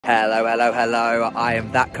Hello, hello, hello. I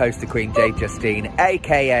am that coaster queen, JUSTINE,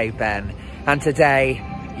 aka Ben. And today,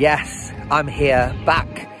 yes, I'm here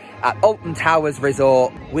back at Alton Towers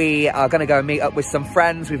Resort. We are going to go and meet up with some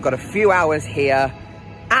friends. We've got a few hours here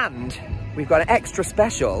and we've got an extra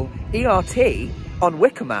special ERT on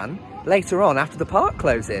Wicker Man later on after the park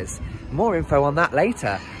closes. More info on that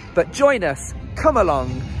later. But join us, come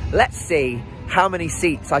along, let's see how many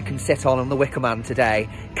seats I can sit on the Wicker Man today.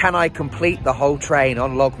 Can I complete the whole train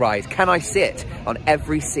on log rides? Can I sit on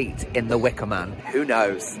every seat in the Wicker Man? Who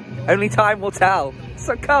knows? Only time will tell.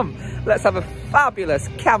 So come, let's have a fabulous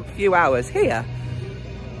camp few hours here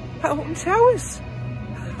at Alton Towers.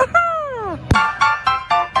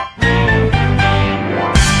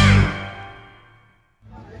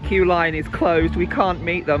 Queue line is closed, we can't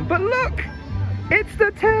meet them, but look! It's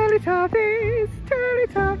the Teletubbies!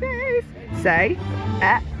 Teletubbies! Say,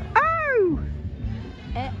 oh!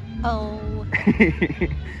 Oh.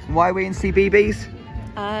 Why are we in CBeebies?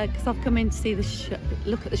 Because I've come in to see the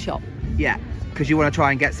look at the shop. Yeah, because you want to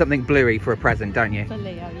try and get something bluey for a present, don't you? For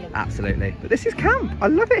Leo, yeah. Absolutely. But this is camp. I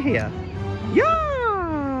love it here.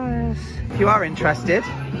 Yes! If you are interested,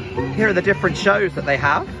 here are the different shows that they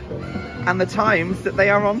have and the times that they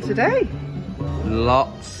are on today.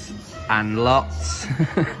 Lots and lots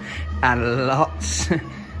and lots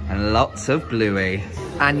and lots of bluey.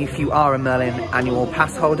 And if you are a Merlin annual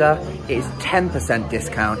pass holder, it is 10%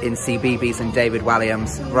 discount in CBeebies and David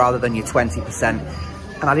Walliams rather than your 20%.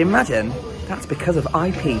 And I'd imagine that's because of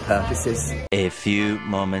IP purposes. A few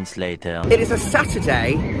moments later. It is a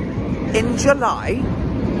Saturday in July,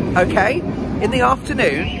 okay, in the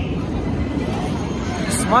afternoon.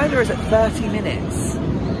 Smiler is at 30 minutes.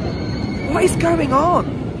 What is going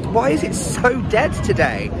on? Why is it so dead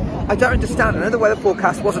today? I don't understand. I know the weather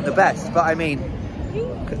forecast wasn't the best, but I mean,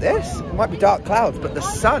 look at this. It might be dark clouds, but the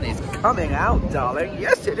sun is coming out, darling.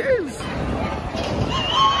 Yes, it is.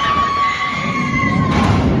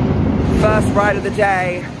 First ride of the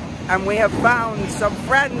day, and we have found some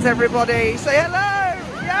friends, everybody. Say hello.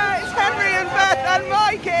 Yeah, it's Henry and Beth and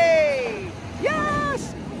Mikey.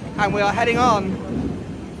 Yes. And we are heading on.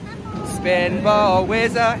 Spinball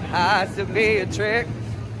Wizard has to be a trick.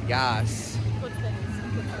 Yes.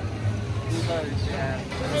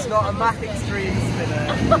 It's not a Mac Extreme spinner,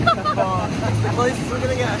 but it's the closest we're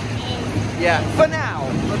gonna get. Yeah, for now.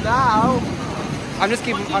 For now, I'm just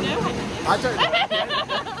keeping. I don't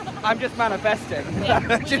know. I'm just manifesting.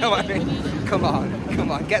 Do you know what I mean? Come on,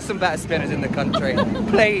 come on, get some better spinners in the country,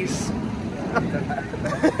 please.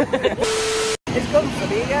 It's gone for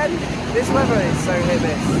me again. This weather is so hit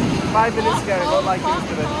miss. 5 minutes ago, it looked like it was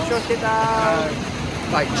gonna chuck it down.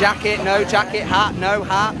 Like jacket, no jacket, hat, no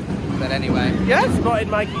hat. But anyway. Yeah, spotted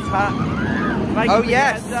Mikey's hat. Mikey, oh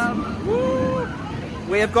yes. Woo.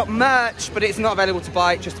 We have got merch, but it's not available to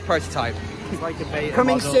buy, just a prototype. It's like a beta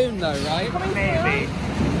Coming model. soon though, right? Maybe.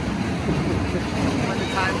 When the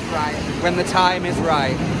time's right. When the time is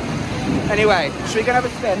right. Anyway, should we go have a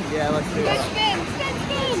spin? Yeah, let's do that.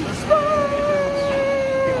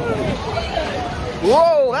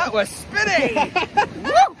 Whoa, that was spinning!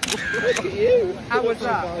 Woo! Look at you. How was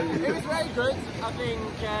that? It was very good. I think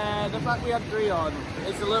the fact we had 3 on,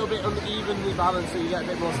 it's a little bit unevenly balanced, so you get a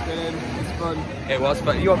bit more spinning. It's fun. It was,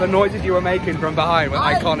 but the noises you were making from behind were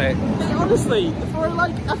iconic. Honestly, for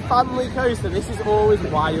like a family coaster, this is always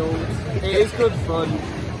wild. It is good fun.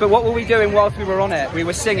 But what were we doing whilst we were on it? We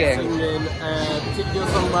were singing. Singing a particular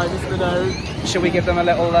song by Mr. No. Should we give them a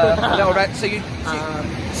little red? So you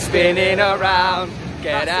spinning around,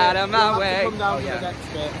 get out of my way. Come down to the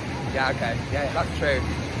next bit. Yeah, okay. Yeah, that's true.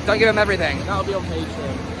 Don't give them everything. That'll be on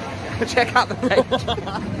Patreon. Check out the page.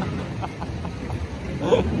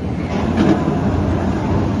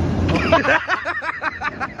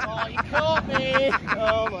 Oh, you caught me!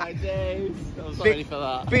 Oh my days. I'm sorry for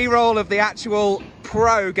that. B-roll of the actual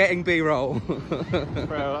pro getting B-roll.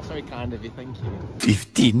 Bro, that's very kind of you, thank you.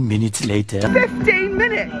 15 minutes later. 15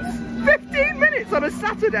 minutes! 15 minutes on a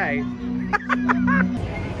Saturday!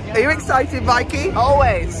 Are you excited, Mikey?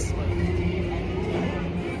 Always!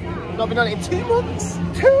 Not been on it in 2 months?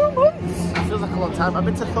 2 months? That feels like a long time. I've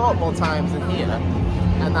been to Thorpe more times than here,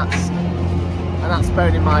 and that's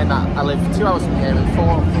bearing in mind that I live 2 hours from here and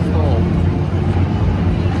 4 from Thorpe.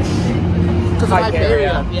 Because of my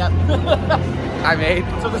period, yep. I mean...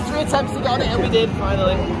 So there's 3 attempts to get on it and we did,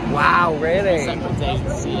 finally. Wow, really? Separate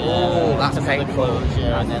dates, yeah. Oh, that's painful.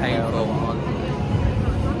 That's painful.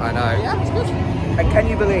 I know. Yeah, it's good. And can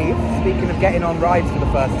you believe, speaking of getting on rides for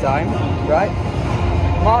the first time, right?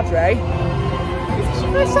 Marjorie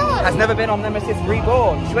has never been on Nemesis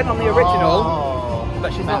Reborn. She went on the original,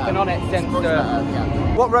 but she's not been on it since the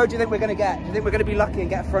What row do you think we're going to get? Do you think we're going to be lucky and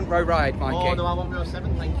get a front row ride, Mikey? Oh no, I want row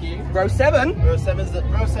 7, thank you. Row 7? Row 7,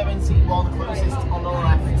 seat 1, closest on the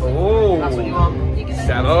left. Oh. That's what you want.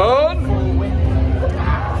 7. Full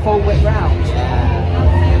width. Full width round.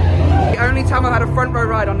 The only time I've had a front row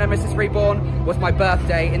ride on Nemesis Reborn was my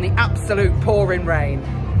birthday in the absolute pouring rain.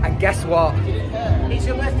 And guess what? It's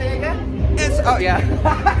your birthday again? It's, oh yeah.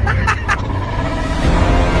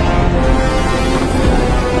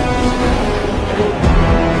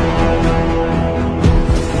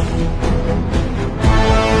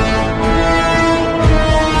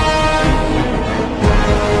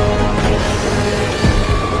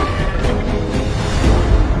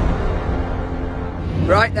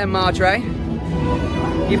 Right then, Marjorie,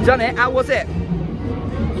 you've done it. How was it?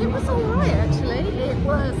 It was alright actually. It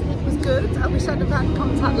was good. I wish I'd have had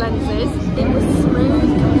contact lenses. It was smooth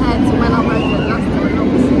compared to when I rode it last time,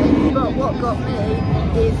 obviously. But what got me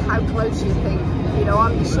is how close you think. You know,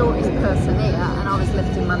 I'm the shortest person here, and I was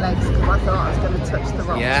lifting my legs because I thought I was going to touch the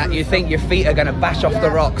rocks. Yeah, you think your feet are going to bash off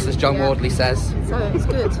the rocks, as John Wardley says. So it was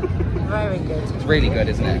good. Very good. It's really good,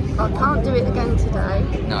 isn't it? I can't do it again today.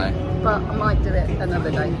 No. But I might do it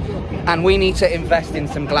another day. And we need to invest in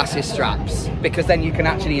some glasses straps, because then you can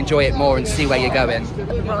actually enjoy it more and see where you're going.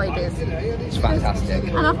 The ride is. It's fantastic.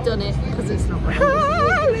 And I've done it because it's not raining.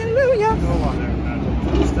 Hallelujah!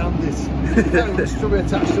 Understand this. It should be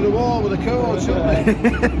attached to the wall with a cord, shouldn't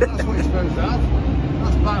it? That's what you're supposed to have.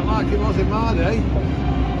 That's back like it was in my day.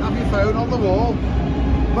 Have your phone on the wall.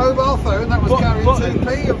 Mobile phone, that was carrying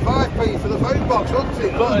 2p and 5p for the phone box, wasn't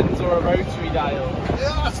it? Buttons or a rotary dial.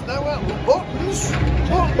 Yeah, that's no buttons.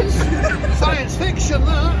 Science fiction,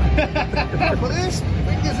 that. But this,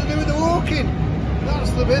 things to do with the walking.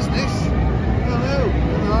 That's the business. I know.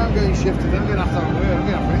 I'm getting shifted. I'm going to have to have a word. I'm going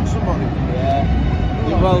to have to ring somebody. Yeah.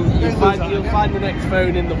 You'll find the next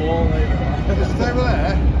phone in the wall over there. Is it over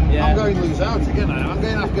there? Yeah. I'm going to lose out again now. I'm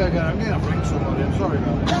going to have to go again. I'm going to have to ring somebody. I'm sorry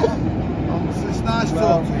about that. It's nice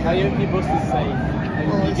talking to you. I hope your bus is safe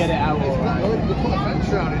and you get it out alright. You put a fence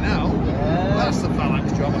around it now. Yeah. That's the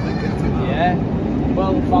phalanx job, I think, isn't it? Yeah.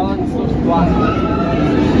 Well, phalanx stuff's black.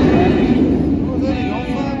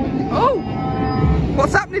 Oh!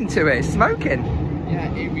 What's happening to it? It's smoking.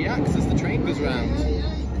 Yeah, it reacts as the train goes round.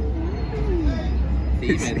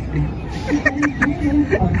 Thieving.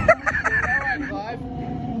 Alright, Clive.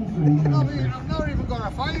 I've not even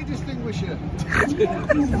got a fire distinguisher. I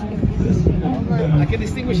can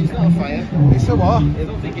distinguish it's not a fire. It's a what? I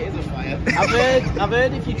don't think it is a fire. I've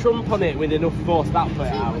heard if you trump on it with enough force, that'll put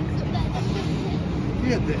it out. You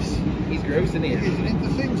heard this? He's gross, isn't he? Isn't it? The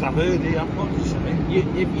things I've heard here, I'm not just saying.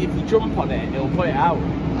 If you jump on it, it'll put it out.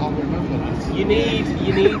 I'll remember that. You need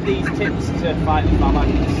these tips to fight the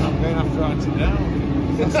phalanx. I'm going to have to write it down.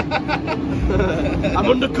 I'm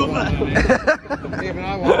undercover. Even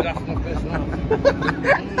I wanted after this one.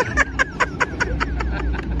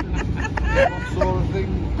 What sort of thing?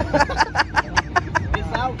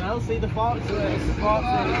 It's out now, see the farts are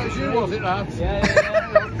That was you, was it, that? Yeah.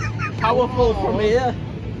 Powerful from here.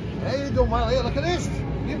 Hey, you've done well here, look at this.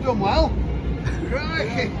 You've done well.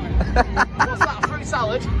 Crikey. What's that, a fruit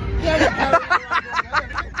salad?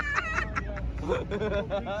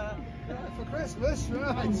 For Christmas,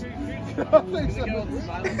 right?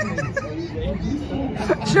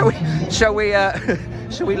 Shall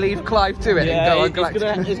we leave Clive to it and go on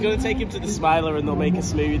Galactica? It's gonna take him to the Smiler and they'll make a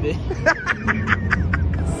smoothie.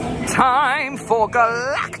 Time for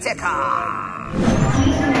Galactica!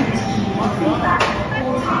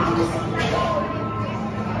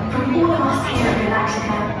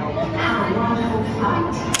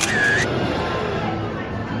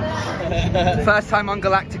 First time on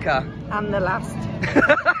Galactica. And the last.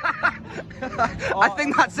 I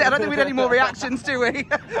think that's it. I don't think we need any more reactions, do we?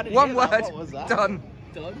 One word. What was that? Done.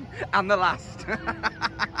 Done. And the last. Can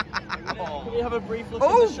we have a brief look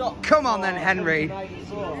Oh, at the shop? come on then, Henry.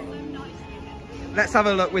 Let's have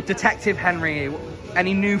a look with Detective Henry.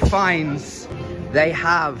 Any new finds? They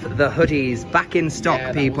have the hoodies back in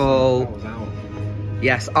stock, people.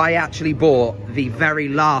 Yes, I actually bought the very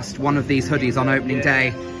last one of these hoodies on opening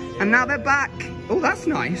day. And now they're back. Oh, that's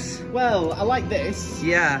nice. Well, I like this.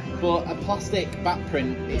 Yeah. But a plastic back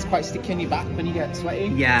print, it's quite sticky on your back when you get sweaty.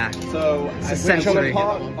 Yeah. So, It's a sensory.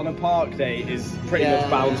 on a park day is pretty much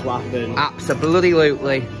bound to happen.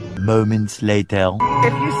 Absolutely. Moments later.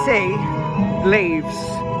 If you see leaves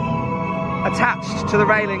attached to the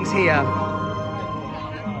railings here,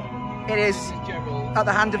 it is at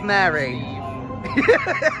the hand of Mary.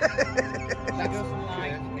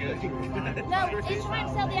 No, it's trying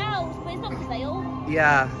to sell the owls, but it's not for sale.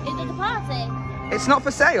 Yeah. It's at the party. It's not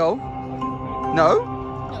for sale? No?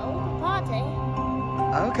 No, party.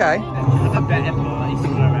 Okay. I bet everyone is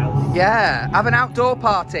somewhere else. Yeah, have an outdoor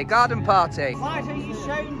party, garden party. Why don't you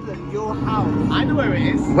show them your house? I know where it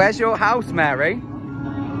is. Where's your house, Mary?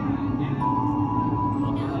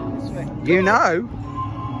 You know?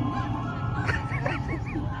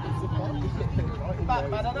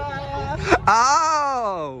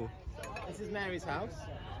 Oh! This is Mary's house.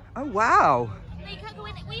 Oh, wow. You can't go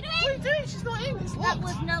in it. What are you doing? What are you doing? She's not in. It's That locked.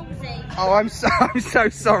 was nosy. Oh, I'm so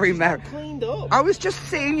sorry, Mary. Cleaned up. I was just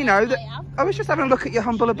seeing, you know, that I was just having a look at your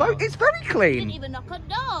humble abode. It's very You didn't clean. even knock on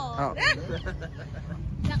door. Oh.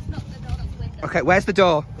 That's not the door, that's the window. Okay, where's the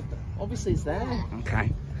door? Obviously it's there.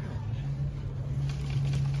 Okay.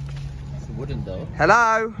 It's a wooden door.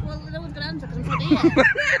 Hello? Well, no one's going to answer because I'm not here.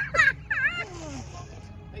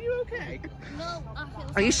 Are you okay? No, I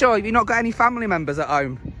feel Are you sure? Have you not got any family members at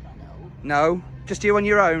home? No? Just you on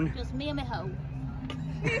your own? just me and my hoe.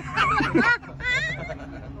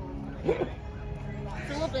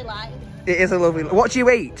 It's a lovely life. It is a lovely... What do you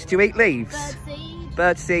eat? Do you eat leaves? Birdseed.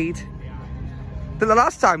 Birdseed. But the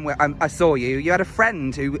last time I saw you, you had a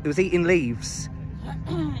friend who was eating leaves.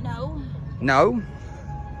 No, No?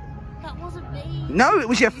 that wasn't me. No, it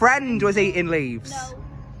was your friend who was eating leaves.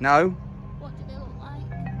 No. No? What did they look like?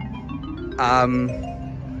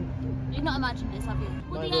 You've not imagined this, have you?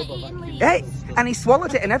 Were they eating leaves? Hey, and he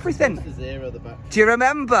swallowed it and everything. The zero at the back. Do you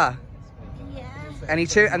remember? Yeah. And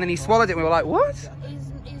then he swallowed it and we were like, what? He's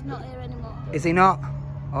not here anymore. Is he not?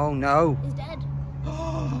 Oh no. He's dead.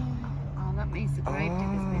 Oh, that means the grave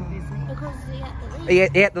digger's been busy. Because he ate the leaves.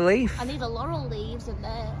 He ate the leaf. I need the laurel leaves and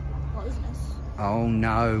they're poisonous. Oh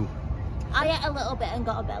no. I ate a little bit and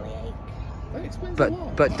got a bellyache. But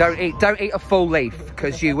don't eat a full leaf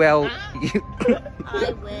because you will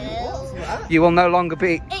I will. you will no longer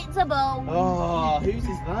be. It's a bone. Oh, whose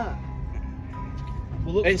is that?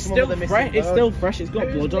 Well, look, It's still fresh. It's still fresh. It's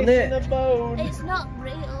got blood on it. A bone? It's not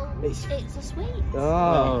real. It's a sweet.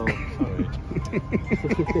 Oh,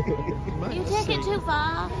 You take it too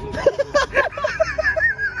far.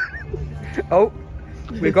 Oh,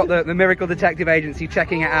 we've got the Miracle Detective Agency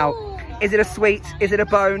checking it out. Is it a sweet? Is it a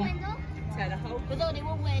bone? There's only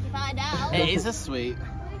one way to find out. It is a sweet.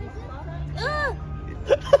 Ugh.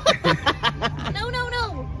 No.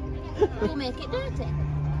 You'll make it dirty.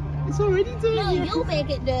 It's already dirty. No, you'll make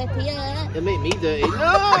it dirtier. It'll make me dirty.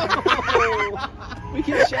 No! We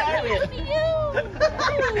can share it.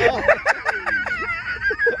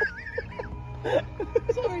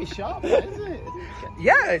 It's not very sharp, is it?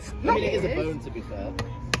 Yeah, it's I not. mean, it is a bone, to be fair.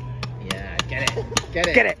 Yeah, get it. Get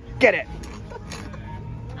it. Get it, get it.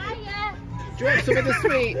 Hiya. Do you want some of the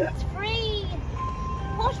sweet? It's free.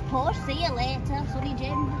 Push. See you later, Sonny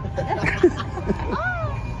Jim. Oh,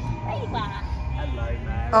 there you are. hello,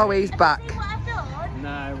 man. Oh, he's back. See what I've done?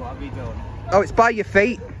 No, what have you done? Oh, it's by your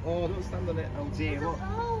feet. Oh, don't stand on it. Oh dear, what?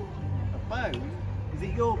 Oh, A bone? Is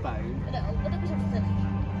it your bone? no, but it was just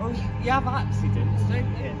Oh, you have accidents,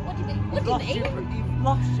 don't you? What do you mean? What do you mean? You've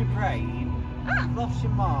lost your brain. You've lost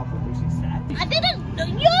your marbles, you said. I didn't.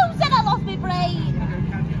 You said I lost my brain.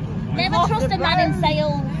 Never lost trust the a man in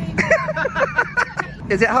sales.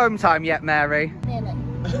 Is it home time yet, Mary? Nearly.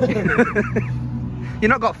 You've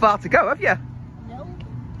not got far to go, have you? No.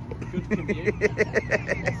 Good commute.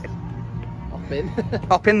 Hop in.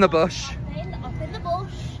 Hop in the bush. Up in the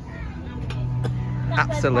bush. That's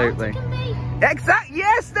Absolutely. where the party can be. Exact.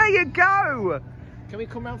 Yes, there you go. Can we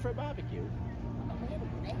come round for a barbecue? Oh, wait a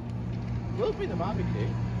minute. We'll bring the barbecue.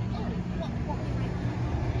 Oh, what,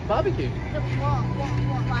 Barbecue?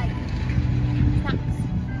 what, like,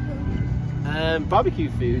 snacks? Barbecue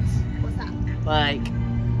foods. What's that? Like,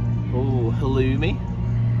 oh, halloumi.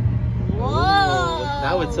 Whoa!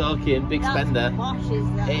 Now we're talking big That's spender. posh, is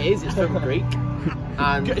that? It is, it's from Greek.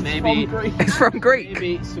 And maybe It's from Greek.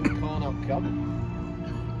 maybe some corn on cob.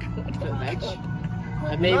 For veg. And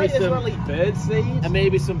Might maybe as well some eat birdseed. and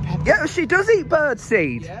maybe some pepper. Yeah, she does eat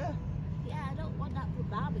birdseed. Yeah. Yeah, I don't want that for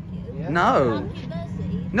barbecue. Yeah. No. Barbecue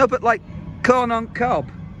birdseed, No, but like corn on cob.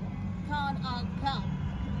 corn on cob.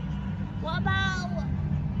 What about,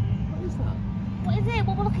 What is that? what is it?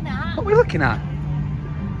 What we're looking at? What are we looking at?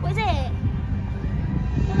 What is it?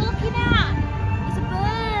 What we're looking at? It's a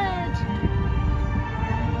bird.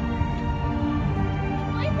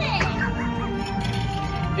 What is it?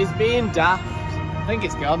 It's being daft. I think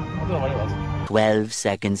it's gone. I don't know what it was. 12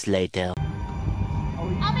 seconds later.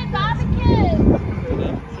 I'm in barbecue.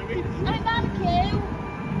 I'm in barbecue.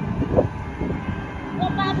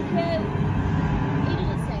 What barbecue? He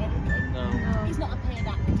doesn't say anything. No. He's not a paid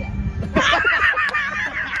actor.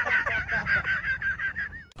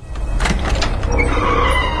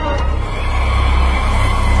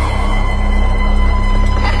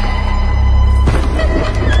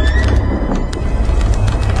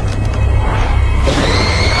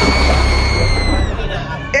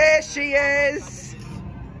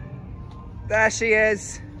 There she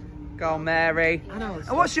is. Go on, Mary.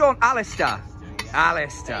 And what's your Alistair?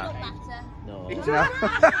 Alistair. No. No. That's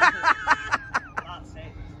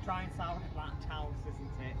it. Try and sell that house,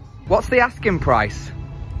 isn't it? What's the asking price?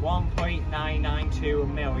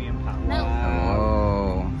 £1.992 million. No.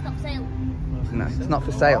 Oh. It's not for sale. No, it's not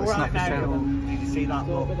for sale. It's not for sale. Did you see that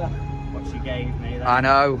look? What she gave me there? I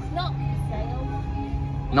know. Not for sale.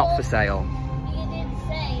 Not for sale. You did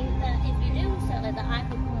say that if you do sell it, that I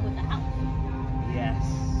could come with the house. Yes.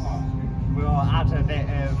 We'll add a bit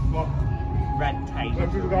of red tape.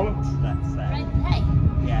 Let's say. Red tape?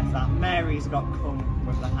 Yes, that Mary's got come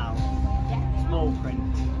with the house. Yeah. Small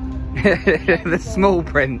print. The small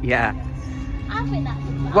print, yeah. I think that's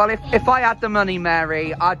a Well, if I had the money,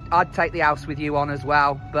 Mary, I'd take the house with you on as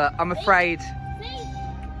well. But I'm afraid. See? It's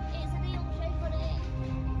a real shape on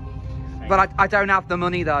it. But I don't have the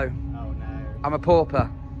money though. Oh no. I'm a pauper.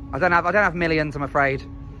 I don't have millions. I'm afraid.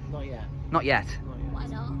 Not yet. Not yet. Why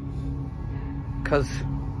not? Because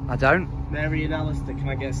I don't. Mary and Alistair, can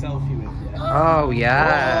I get a selfie with you? Oh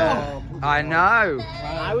yeah. Oh, I know.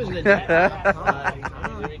 I was legit. Here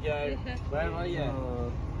we go. Where are you?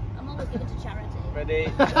 I'm always giving to charity. Ready?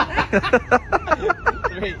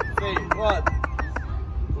 3, 2, 1.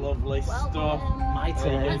 Lovely stuff. My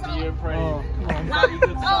turn. That's all. You're brave. Oh, Very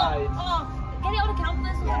good side. Get it on the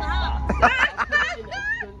canvas on the heart.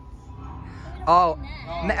 Oh,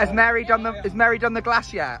 has Mary done the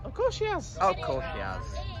glass yet? Of course she has. Oh, of course she has.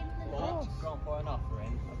 Got to put an offer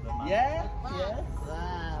in of the man. Yeah. Yes.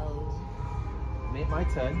 Wow. My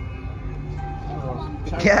turn.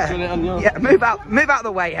 Yeah. Yeah. Move out of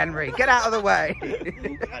the way, Henry. Get out of the way.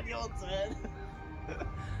 On your turn.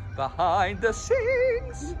 Behind the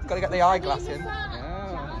scenes. Got to get the eyeglass in.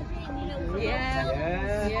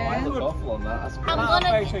 Yeah. I look awful on that. That's great. I'm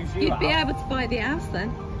gonna. You'd be able to buy the house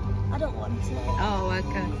then. I don't want to. Oh,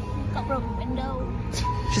 okay. Got a broken window.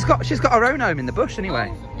 She's got her own home in the bush anyway.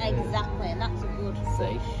 Exactly, and that's a good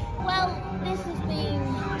thing. Well, this has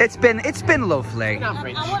been. It's been lovely.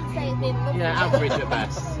 Average. I won't say it's been lovely. Yeah, average at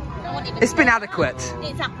best. I won't even It's been say adequate. that.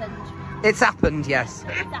 It's happened. It's happened, yes.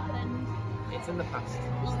 It's happened. It's in the past.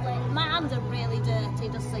 Lovely. My hands are really dirty,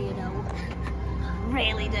 just so you know.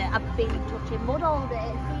 Really dirty. I've been touching mud all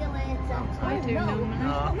day. See you later. I do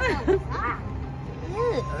know.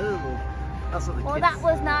 Oh, that's what the Well, kids... that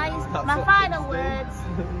was nice. That's My what final kids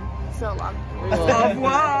do. words. So long. Au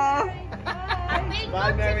revoir. I've been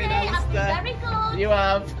Bye, good Mary today. and I've been Alistair. very good. You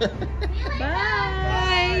have.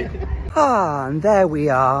 Bye. Ah, and there we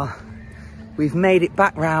are. We've made it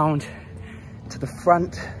back round to the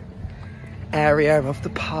front area of the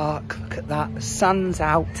park. Look at that, the sun's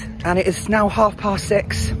out and it is now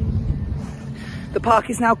 6:30. The park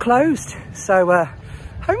is now closed, so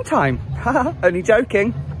home time. Only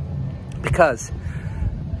joking, because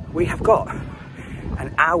we have got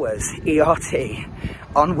an hour's ERT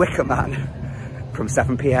on Wicker Man from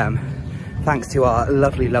 7 PM, thanks to our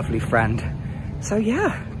lovely friend. So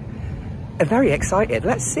yeah, I'm very excited.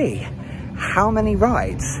 Let's see how many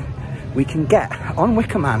rides we can get on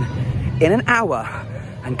Wicker Man in an hour,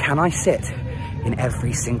 and can I sit in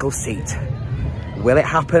every single seat? Will it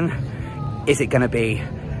happen? Is it going to be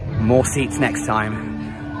more seats next time?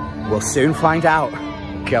 We'll soon find out.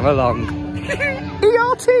 Come along.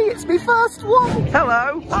 ERT, it's my first one.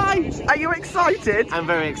 Hello. Hi. Are you excited? I'm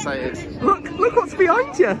very excited. Look what's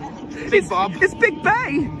behind you. Big Bob. It's Big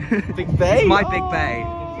Bay. Big Bay? It's my Big Bay.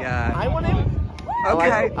 Yeah. I want him. Okay.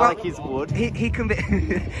 I like his wood. He can be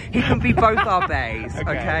he can be both our bays.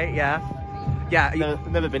 Okay. Yeah. Yeah.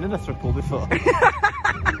 Never been in a throuple before.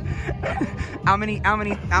 How many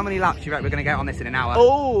laps do you reckon we're gonna get on this in an hour?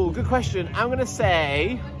 Oh, good question. I'm gonna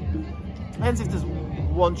say, depends if there's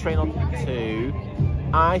one train or two.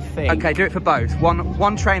 I think. Okay, do it for both.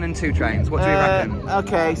 One train and 2 trains. What do you reckon?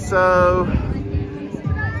 Okay, so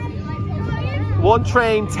one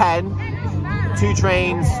train 10, 2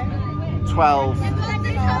 trains 12.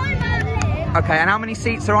 Okay, and how many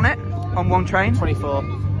seats are on it? On one train? 24.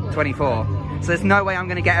 24. So there's no way I'm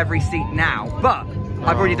going to get every seat now, but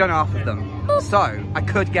I've already done half of them. So I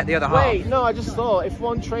could get the other half. Wait, no, I just thought if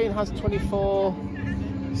one train has 24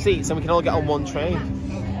 seats, then we can all get on one train.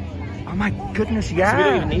 Oh my goodness, yeah. So we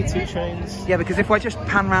don't even need 2 trains. Yeah, because if I just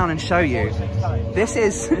pan round and show you, this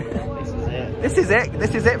is this is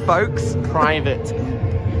it, folks.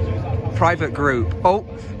 Private group. Oh,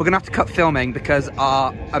 we're gonna have to cut filming because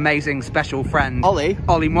our amazing special friend Ollie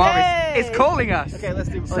Morris is calling us. Okay,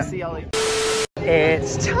 let's see Ollie.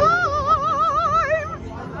 It's time!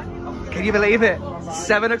 Can you believe it?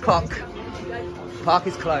 7 o'clock. Park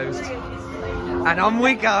is closed. And on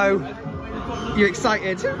we go. You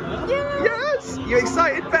excited? Yes! You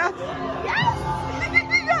excited, Beth? Yes!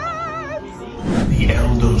 The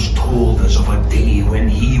elders told us of a day when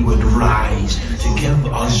he would rise to give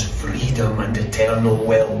us freedom and eternal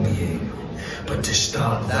well-being. But to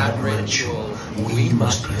start that ritual, we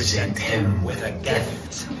must present him with a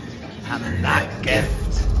gift. And that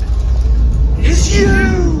gift is you!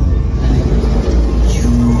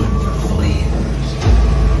 You and the flames.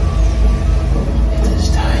 It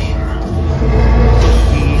is time.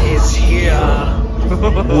 He is here.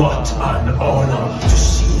 What an honor to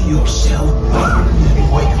see yourself burn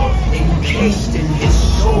while encased in his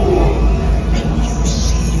soul. And you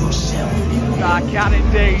see yourself in I can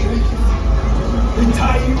indeed. The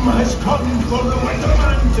time has come for the Wicker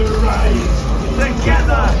Man to rise.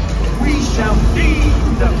 Together we shall feed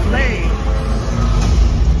the flame.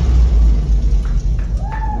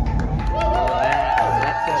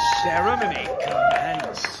 Let the ceremony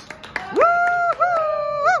commence.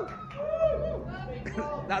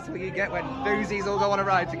 That's what you get when boozies all go on a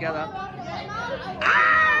ride together.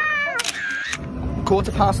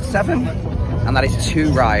 7:15, and that is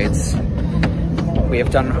 2 rides. We have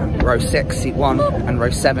done row 6, seat 1, and row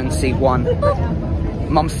 7, seat 1.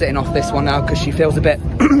 Mum's sitting off this one now because she feels a bit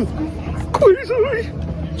queasy.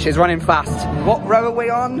 She's running fast. What row are we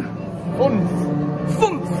on?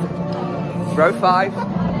 5. Row 5,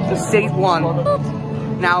 seat 1.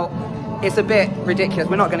 Now, it's a bit ridiculous.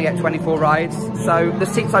 We're not going to get 24 rides. So the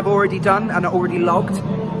seats I've already done and are already logged,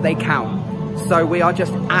 they count. So we are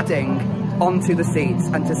just adding onto the seats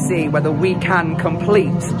and to see whether we can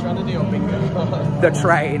complete the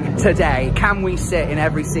train today. Can we sit in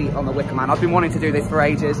every seat on the Wicker Man? I've been wanting to do this for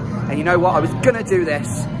ages, and you know what? I was gonna do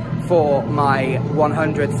this for my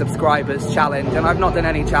 100 subscribers challenge, and I've not done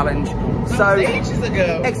any challenge. So ages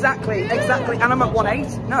ago. Exactly, and I'm at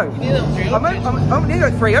 1.8. No, I'm near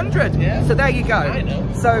at 300. Yeah. So there you go. I know.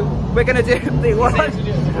 So we're gonna do the one.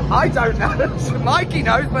 I don't know. Mikey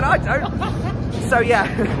knows, but I don't. So yeah,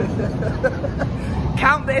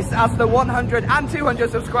 count this as the 100 and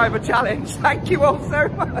 200 subscriber challenge. Thank you all so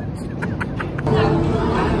much.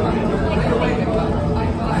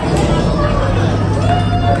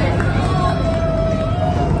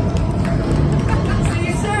 See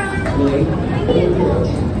you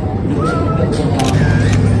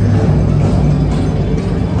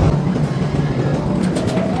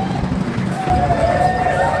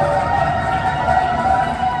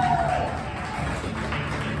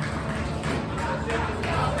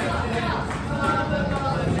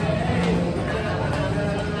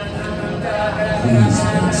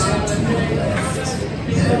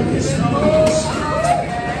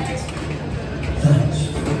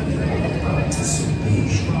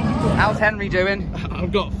How's Henry doing?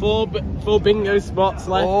 I've got four bingo spots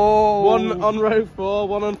left. Oh. 1 on row 4,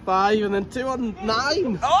 1 on 5, and then 2 on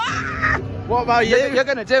 9. Oh. What about you? You're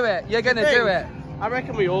gonna do it. You're gonna do it. I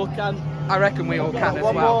reckon we all can. I reckon we all can as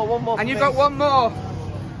well. One more. And you've got 1 more.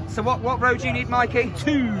 So what row do you need, Mikey?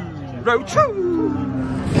 2. Row 2.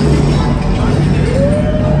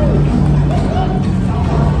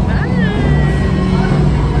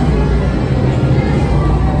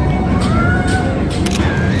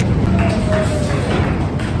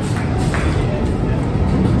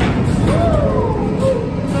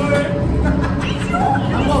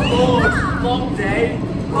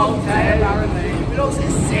 Long day, apparently. But also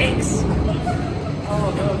 6.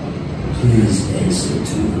 Oh no. Please exit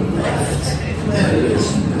to the left. There is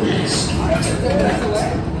no escape.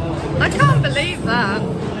 I can't believe that.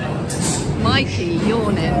 Mikey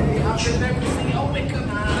yawning.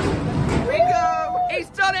 Bingo! He's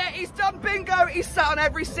done it! He's done bingo! He's sat on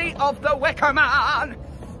every seat of the Wicker Man!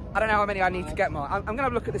 I don't know how many I need to get more. I'm gonna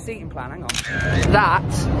have a look at the seating plan, hang on. That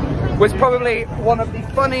was probably one of the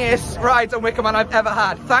funniest rides on Wicker Man I've ever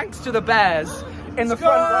had, thanks to the bears in the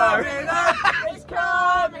front row. It's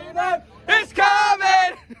coming up! It's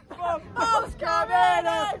coming! It's coming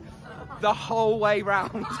up! The whole way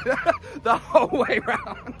round. The whole way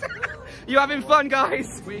round. You having fun,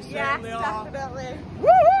 guys? We certainly are. Definitely.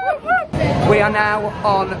 We are now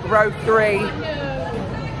on row 3.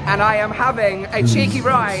 And I am having a cheeky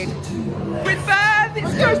ride with bears.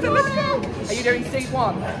 It's Coaster Wicker. Are you doing seat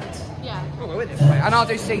 1? Yeah. Oh, we're this way. And I'll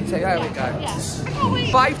do seat 2. There we go. Yeah. Oh, wait.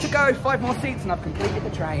 5 to go. 5 more seats, and I've completed the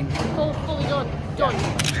train. Fully done. Done.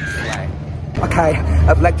 Okay,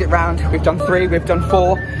 I've legged it round. We've done 3. We've done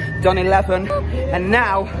 4. Done 11. And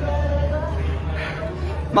now,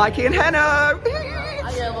 Mikey and Henno.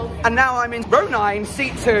 And now I'm in row 9,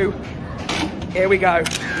 seat 2. Here we go.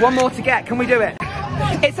 1 more to get. Can we do it?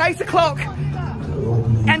 It's 8 o'clock.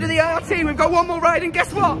 End of the RT. We've got 1 more ride, and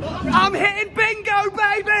guess what? I'm hitting bingo,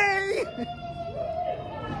 baby!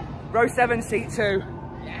 Row 7, seat 2.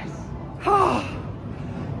 Yes.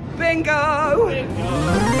 bingo!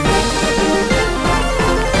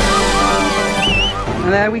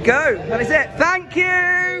 And there we go. That is it. Thank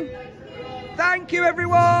you! Thank you,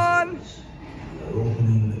 everyone!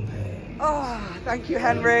 Oh, thank you,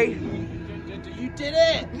 Henry. You did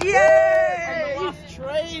it! Yay! On the last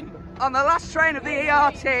train! On the last train of the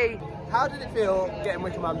ERT. How did it feel getting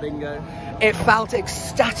Wicker Man bingo? It felt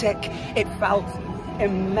ecstatic. It felt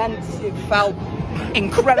immense. It felt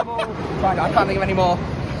incredible. Right, I can't think of any more.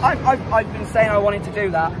 I've been saying I wanted to do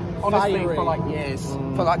that, honestly, Fiery. for like years.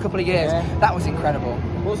 For like a couple of years. Yeah. That was incredible.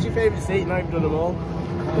 What's your favourite seat? Now you've done them all.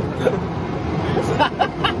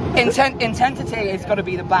 Intensity has got to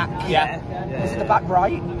be the back. Yeah. Is it the back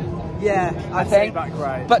right? Yeah, I think. back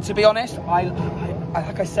right. But to be honest, I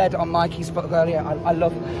like I said on Mikey's book earlier, I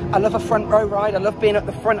love a front row ride. I love being at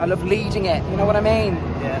the front. I love leading it. You know what I mean?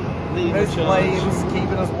 Yeah. Those flames,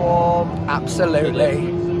 keeping us warm.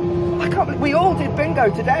 Absolutely. I can't believe we all did bingo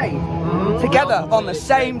today. Together on the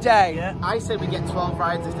same day. Yeah. I said we get 12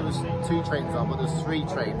 rides if there was 2 trains on, but there was 3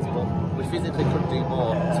 trains, but we physically couldn't do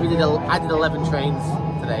more. Yeah. So I did 11 trains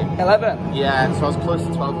today. 11? Yeah, so I was close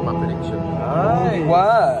to 12 with my prediction. Nice.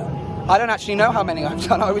 Wow. I don't actually know how many I've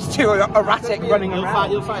done. I was too erratic running around.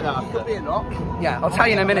 You'll find out. It could be a knock. Yeah, I'll tell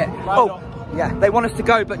you in a minute. Oh, yeah, they want us to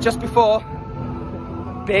go, but just before,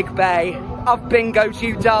 Big Bay, I've bingoed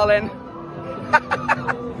you, darling.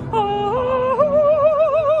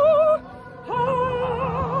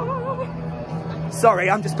 Sorry,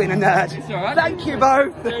 I'm just being a nerd. It's all right. Thank you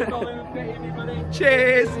both.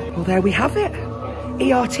 Cheers. Well, there we have it.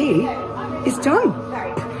 ERT is done.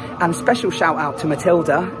 And special shout out to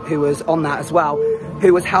Matilda, who was on that as well,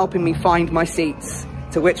 who was helping me find my seats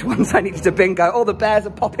to which ones I needed to bingo. All the bears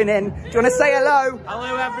are popping in. Do you want to say hello?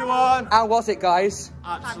 Hello, everyone. How was it, guys?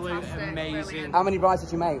 Absolutely amazing. Brilliant. How many rides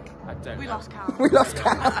did you make? I don't know. We lost count. We lost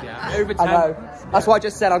count. Yeah, over 10. I know. That's why I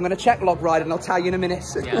just said I'm going to check log ride and I'll tell you in a minute.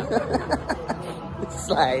 Yeah.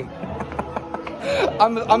 Slay.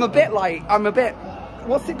 I'm a bit like,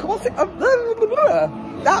 what's it called?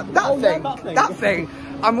 That thing.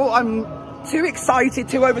 I'm too excited,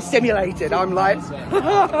 too overstimulated. I'm like,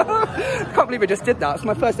 I can't believe I just did that. It's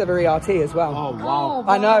my first ever ERT as well. Oh, wow.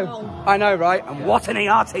 I know, right? And what an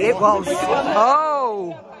ERT it was.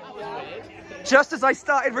 Oh. Just as I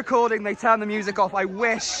started recording, they turned the music off. I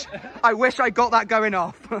wish I got that going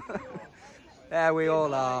off. There we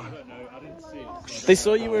all are. They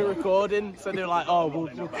saw you were recording, so they were like, oh,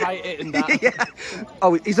 we'll kite it and that. Yeah.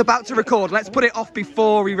 Oh, he's about to record. Let's put it off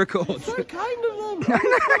before he records. So kind of them.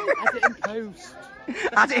 Add it in post.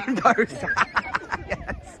 Add it in post.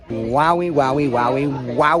 Yes. Wowie, wowie, wowie,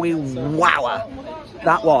 wowie, wower.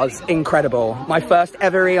 That was incredible. My first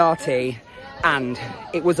ever ERT, and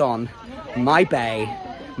it was on my bay,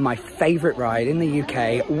 my favourite ride in the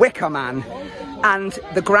UK, Wicker Man, and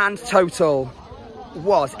the grand total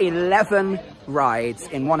was 11 rides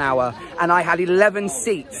in 1 hour, and I had 11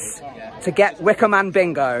 seats to get Wicker Man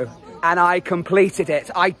bingo, and I completed it.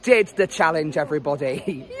 I did the challenge,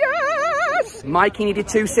 everybody. Yes! Mikey needed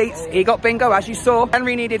 2 seats. He got bingo, as you saw.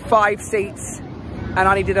 Henry needed 5 seats, and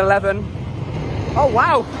I needed 11. Oh,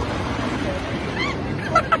 wow.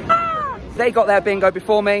 They got their bingo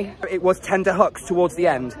before me. It was tender hooks towards the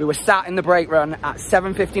end. We were sat in the brake run at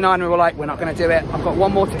 7:59. We were like, we're not going to do it. I've got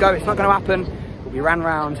 1 more to go. It's not going to happen. But we ran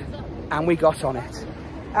round and we got on it.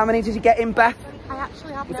 How many did you get in, Beth? I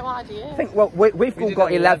actually have no idea. I think, well, we've all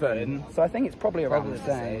got 11. So I think it's probably around the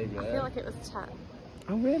same. I feel like it was 10.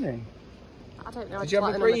 Oh, really? I don't know. Did you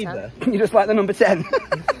have a breather? You just like the number 10?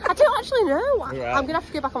 I don't actually know. I'm going to have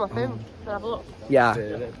to go back on my phone and have a look. Yeah.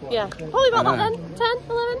 Yeah. Probably about that then. 10,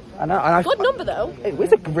 11. I know. Good number though. It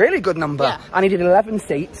was a really good number. Yeah. I needed 11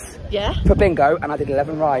 seats for bingo, and I did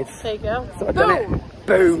 11 rides. There you go. So I've done it.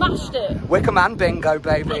 Boom. Smashed it. Wicker Man bingo,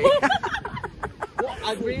 baby. What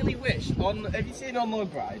I really wish, have you seen on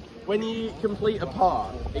Log Ride? When you complete a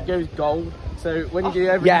part, it goes gold. So when you do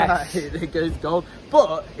every part, it goes gold.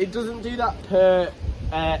 But it doesn't do that per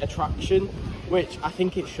attraction, which I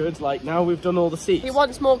think it should. Like, now we've done all the seats. He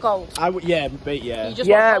wants more gold. Yeah.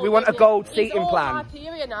 We want a gold seating plan. It's all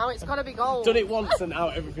Hyperion now, it's got to be gold. Done it once and now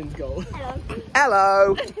everything's gold.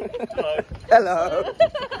 Hello. Hello.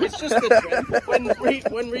 It's just the trend.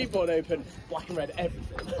 When Reborn opened, black and red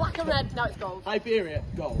everything. Black and red, now it's gold. Hyperion,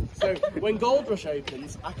 gold. So when Gold Rush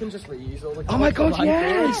opens, I can just reuse all the gold. Oh my god,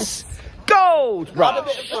 yes! Gold Rush! Add a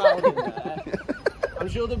bit of brown in there. I'm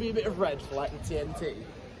sure there'll be a bit of red for like the TNT.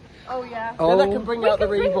 Oh yeah. Then I can bring out the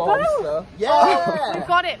Reborn stuff. Yeah! We've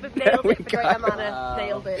got it, we've nailed it for Greater Manor.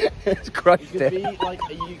 Nailed it. It's crushed it. It could be like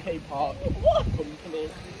a UK park company.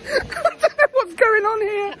 I don't know what What's going on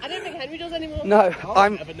here? I don't think Henry does anymore. No, I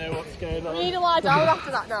never know what's going on. We need to lie down after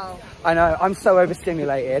that now. I know, I'm so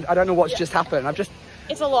overstimulated. I don't know what's just happened.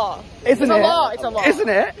 It's a lot. Isn't it? It's a lot. Isn't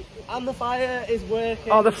it? And the fire is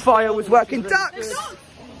working. Oh, the fire was working. Ducks!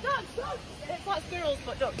 Ducks! It's like squirrels,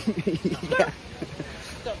 but ducks. Yeah.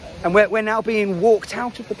 And we're now being walked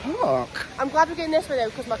out of the park. I'm glad we're getting this way though,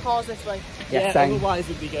 because my car's this way. Yeah, same. Otherwise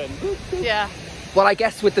we'd be going. Yeah. Well, I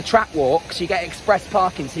guess with the track walks, you get express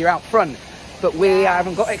parking, so you're out front. But we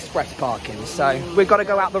haven't got express parking, so we've got to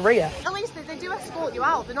go out the rear. At least they do escort you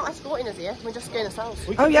out. They're not escorting us here. We're just going ourselves.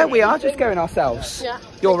 Oh yeah, we are just going ourselves. Yeah.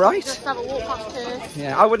 You're right. Just have a walk past Curse.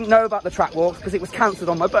 Yeah, I wouldn't know about the track walks because it was cancelled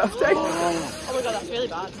on my birthday. Oh my god, that's really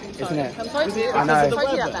bad. Isn't it? I'm sorry to hear I know. I'm sorry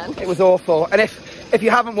to hear that, Ben. It was awful. And if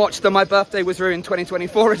you haven't watched the My Birthday Was Ruined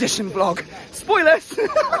 2024 edition vlog, spoilers!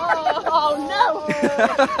 Oh no!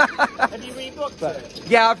 Have you rebooked it?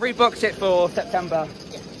 Yeah, I've rebooked it for September.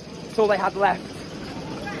 It's all they had left.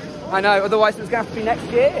 I know, otherwise it was going to have to be next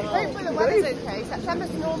year. Hopefully the weather's okay.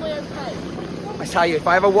 September's normally okay. I tell you, if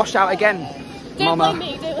I ever wash out again, Don't Mama.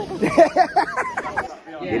 blame me, don't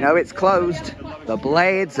You know it's closed. The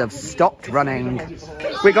blades have stopped running.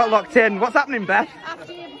 We got locked in. What's happening, Beth?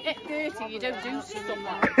 After you hit 30, you don't do stuff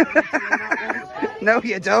like that. No,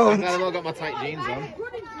 you don't. I've got my tight jeans on.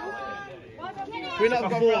 We're not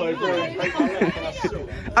before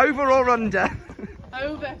Over or under?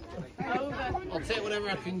 Over. I'll take whatever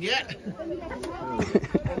I can get.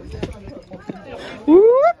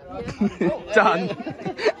 Done.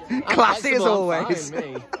 Classy as always.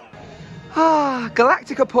 Ah,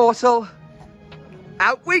 Galactica portal.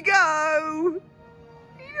 Out we go.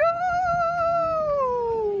 Yo!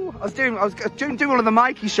 I was doing one of the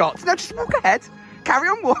Mikey shots. No, just walk ahead. Carry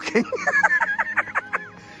on walking.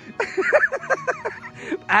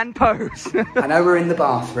 And pose. I know we're in the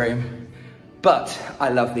bathroom, but I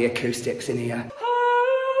love the acoustics in here.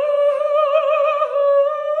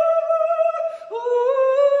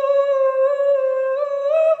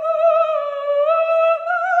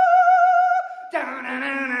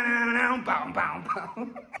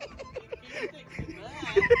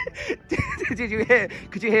 Did you hear?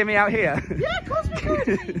 Could you hear me out here? Yeah, of course we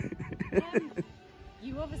could.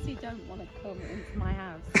 You obviously don't want to come into my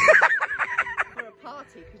house for a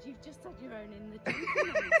party because you've just had your own in the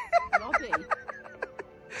lobby.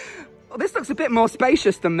 Well, this looks a bit more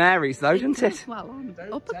spacious than Mary's, though, doesn't it? Well, I'm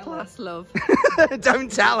upper class, love.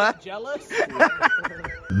 Don't tell her. Jealous?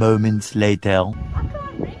 Moments later. I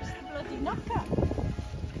can't reach the bloody knocker.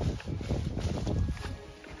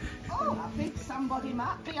 Oh, I think somebody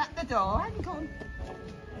might be at the door. Hang on.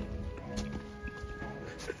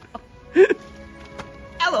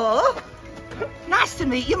 Hello. Nice to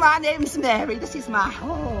meet you. My name's Mary. This is my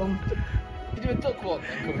home. You do a duck walk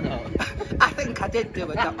then coming out? I think I did do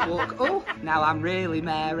a duck walk. Oh, now I'm really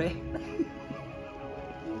Mary.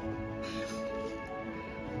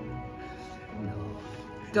 No.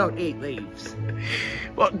 Don't eat leaves.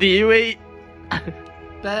 What do you eat?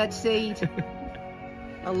 Bird seed.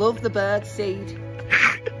 I love the bird seed.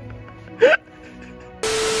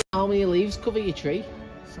 How many leaves cover your tree?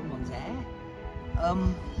 Someone's hair.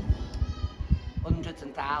 Hundreds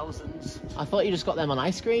and thousands. I thought you just got them on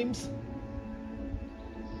ice creams.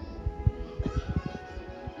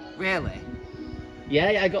 Really?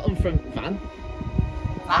 Yeah, I got them from Van.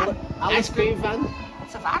 Van? Ice cream van.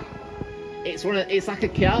 What's a van? It's like a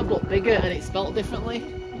car but bigger and it's spelled differently.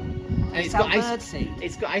 And it's got bird seed.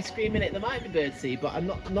 It's got ice cream in it. There might be bird seed, but I'm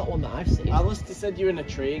not one that I've seen. Alistair said you're in a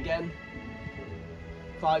tree again.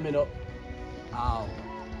 Climbing up. Oh.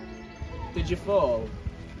 Did you fall?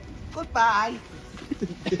 Goodbye.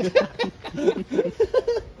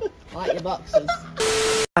 Like your boxes.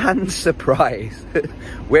 And surprise,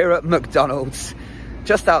 we're at McDonald's,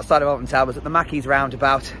 just outside of Alton Towers at the Mackey's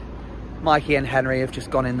roundabout. Mikey and Henry have just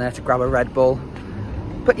gone in there to grab a Red Bull.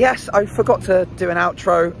 But yes, I forgot to do an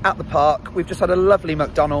outro at the park. We've just had a lovely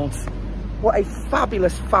McDonald's. What a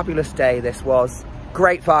fabulous, fabulous day this was.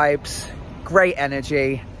 Great vibes, great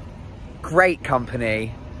energy, great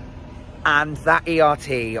company. And that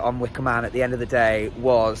ERT on Wicker Man at the end of the day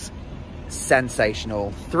was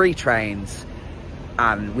sensational. 3 trains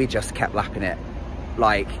and we just kept lapping it.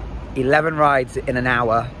 Like 11 rides in an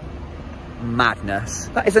hour. Madness.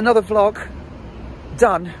 That is another vlog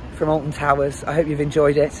done from Alton Towers. I hope you've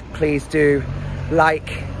enjoyed it. Please do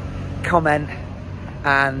like, comment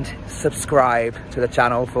and subscribe to the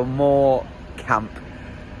channel for more camp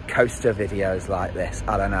coaster videos like this.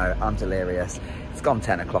 I don't know, I'm delirious. It's gone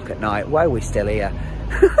 10 o'clock at night. Why are we still here?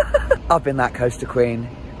 I've been that coaster queen,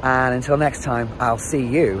 and until next time, I'll see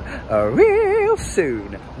you real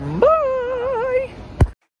soon. Bye!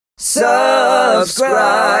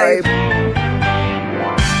 subscribe.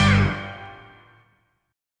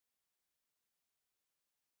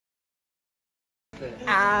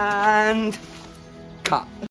 And Cut.